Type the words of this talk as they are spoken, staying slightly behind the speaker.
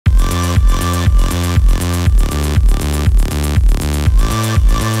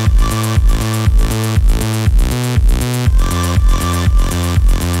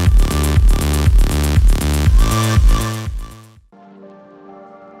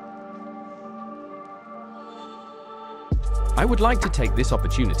I would like to take this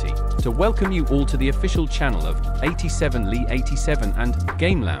opportunity to welcome you all to the official channel of 𝗖𝗎𝗓𝗨𝗍 and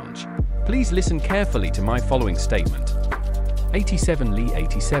Game Lounge. Please listen carefully to my following statement.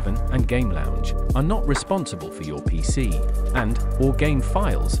 𝗖𝗎𝗓𝗨𝗍 and Game Lounge are not responsible for your PC and/or game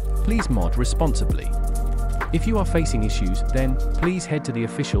files. Please mod responsibly. If you are facing issues, then please head to the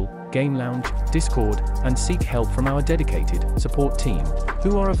official Game Lounge Discord and seek help from our dedicated support team,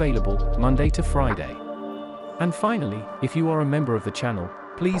 who are available Monday to Friday. And finally, if you are a member of the channel,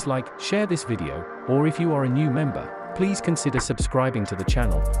 please like, share this video, or if you are a new member, please consider subscribing to the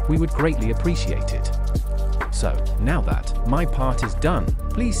channel. We would greatly appreciate it. So, now that my part is done,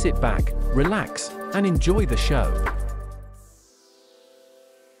 please sit back, relax, and enjoy the show.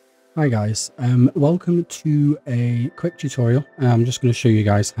 Hi guys, welcome to a quick tutorial. I'm just going to show you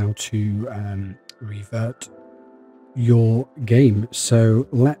guys how to revert your game. So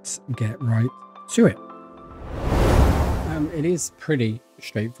let's get right to it. It is pretty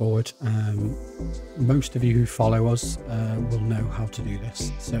straightforward. Most of you who follow us will know how to do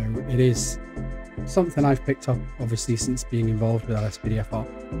this. So it is something I've picked up obviously since being involved with lspdfr.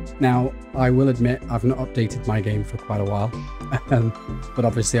 Now I will admit I've not updated my game for quite a while, but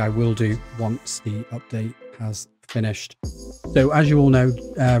obviously I will do once the update has finished. So as you all know,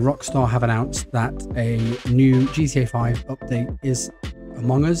 Rockstar have announced that a new GTA 5 update is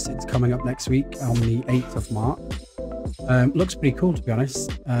among us. It's coming up next week on the 8th of March. Looks pretty cool, to be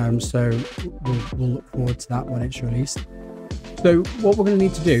honest. So we'll look forward to that when it's released. So what we're going to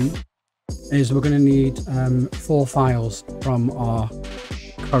need to do is we're going to need 4 files from our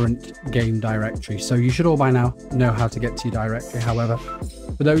current game directory. So you should all by now know how to get to your directory. However,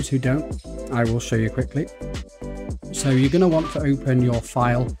 for those who don't, I will show you quickly. So you're going to want to open your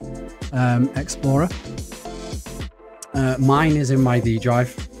file explorer. Mine is in my D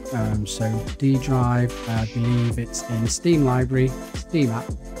drive. So D drive, I believe it's in Steam Library, Steam App,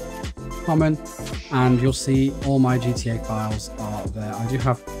 Common, and you'll see all my GTA files are there. I do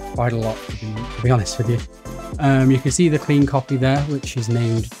have quite a lot to be honest with you. You can see the clean copy there, which is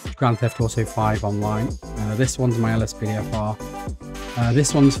named Grand Theft Auto 5 Online. This one's my lspdfr.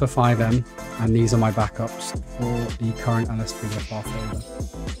 This one's for 5M, and these are my backups for the current lspdfr folder.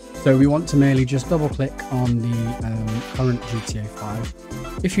 So we want to merely just double click on the current GTA 5.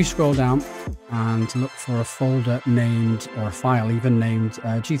 If you scroll down and look for a folder named, or a file even named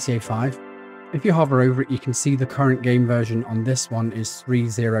GTA 5, if you hover over it, you can see the current game version on this one is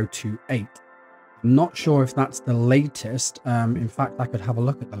 3028. I'm not sure if that's the latest. In fact, I could have a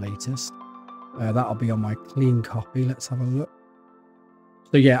look at the latest. That'll be on my clean copy. Let's have a look.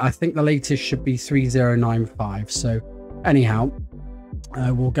 So yeah, I think the latest should be 3095. So anyhow,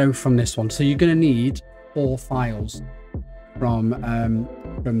 we'll go from this one. So you're going to need 4 files from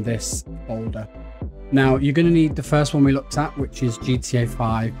this folder. Now you're going to need the first one we looked at, which is GTA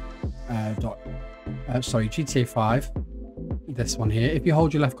 5. GTA 5. This one here. If you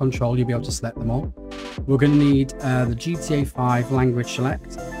hold your left control, you'll be able to select them all. We're going to need the GTA 5 language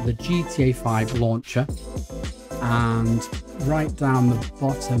select, the GTA 5 launcher, and right down the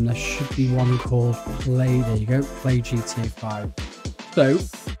bottom there should be one called Play. There you go, Play GTA 5. So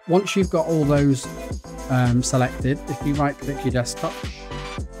once you've got all those selected, if you right click your desktop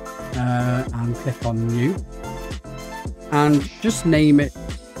and click on New, and just name it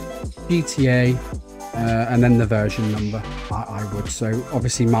GTA and then the version number, I would. So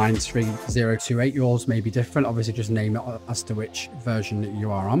obviously mine's 3028, yours may be different. Obviously just name it as to which version that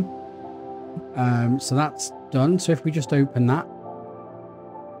you are on. So that's done. So if we just open that,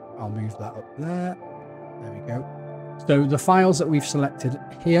 I'll move that up there. There we go. So the files that we've selected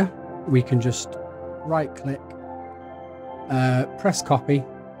here, we can just right click, press copy,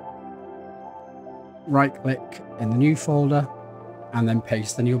 right click in the new folder, and then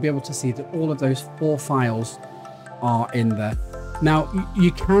paste. And you'll be able to see that all of those 4 files are in there. Now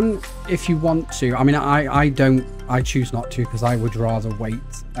you can, if you want to, I mean I choose not to, because I would rather wait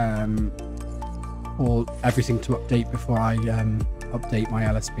for everything to update before I update my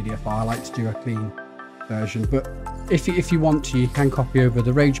lspdfr. I like to do a clean version, but if you want to, you can copy over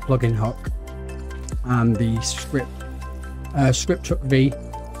the Rage plugin hook and the script.v.dll.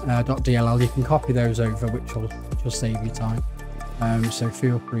 You can copy those over, which will save you time. So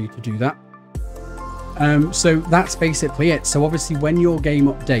feel free to do that. So that's basically it. So obviously when your game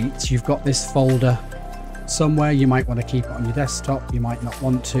updates, you've got this folder somewhere. You might want to keep it on your desktop, you might not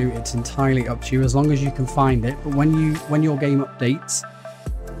want to. It's entirely up to you, as long as you can find it. But when your game updates,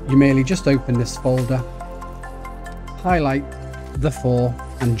 you merely just open this folder, highlight the 4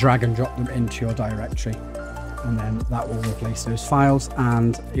 and drag and drop them into your directory. and then that will replace those files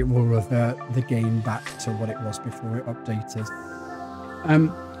and it will revert the game back to what it was before it updated.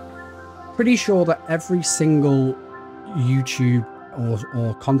 Pretty sure that every single YouTube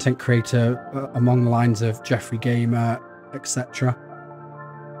or content creator among the lines of Jeffrey Gamer, etc.,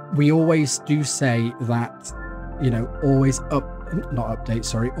 we always do say that, you know, always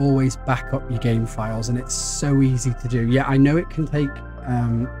always back up your game files, and it's so easy to do. Yeah, I know it can take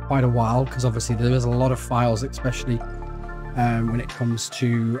quite a while, because obviously there is a lot of files, especially when it comes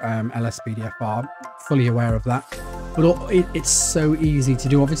to lspdfr, fully aware of that, but it's so easy to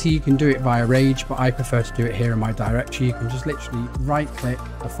do. Obviously you can do it via Rage, but I prefer to do it here in my directory. You can just literally right click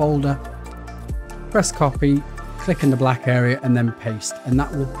the folder, press copy, click in the black area, and then paste, and that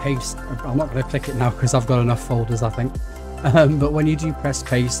will paste. I'm not going to click it now because I've got enough folders, I think. But when you do press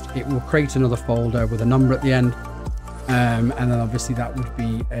paste, it will create another folder with a number at the end, and then obviously that would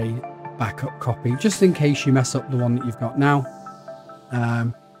be a backup copy, just in case you mess up the one that you've got now,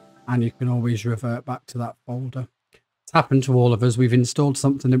 and you can always revert back to that folder. It's happened to all of us. We've installed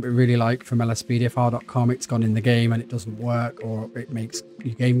something that we really like from lspdfr.com. It's gone in the game and it doesn't work, or it makes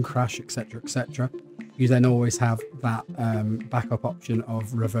your game crash, etc., etc. You then always have that backup option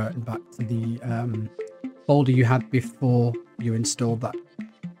of reverting back to the folder you had before you installed that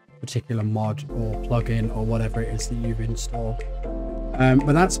particular mod or plugin or whatever it is that you've installed.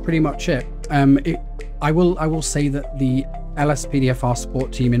 But that's pretty much it. I will say that the lspdfr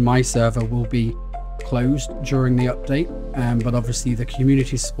support team in my server will be closed during the update, but obviously the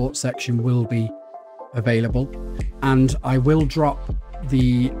community support section will be available, and I will drop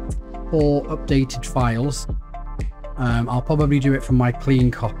the 4 updated files. I'll probably do it from my clean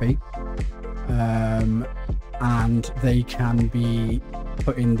copy, and they can be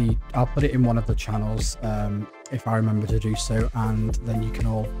put in the, I'll put it in one of the channels if I remember to do so, and then you can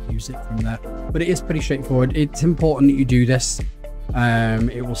all use it from there. But it is pretty straightforward. It's important that you do this.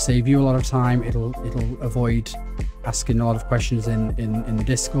 It will save you a lot of time. It'll avoid asking a lot of questions in the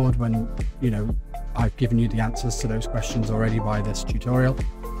Discord when, you know, I've given you the answers to those questions already by this tutorial.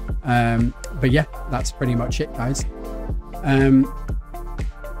 But yeah, that's pretty much it, guys.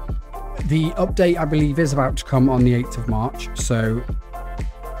 The update, I believe, is about to come on the 8th of March. So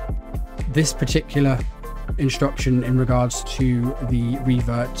this particular instruction in regards to the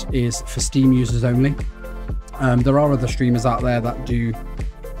revert is for Steam users only. There are other streamers out there that do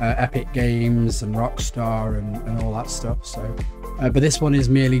Epic Games and Rockstar and all that stuff. So, but this one is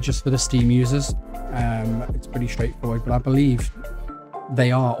merely just for the Steam users. It's pretty straightforward, but I believe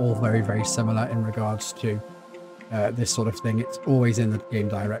they are all very, very similar in regards to this sort of thing. It's always in the game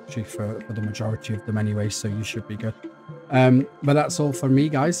directory for the majority of them anyway, so you should be good. But that's all for me,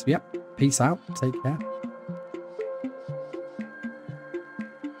 guys. Yep, peace out, take care.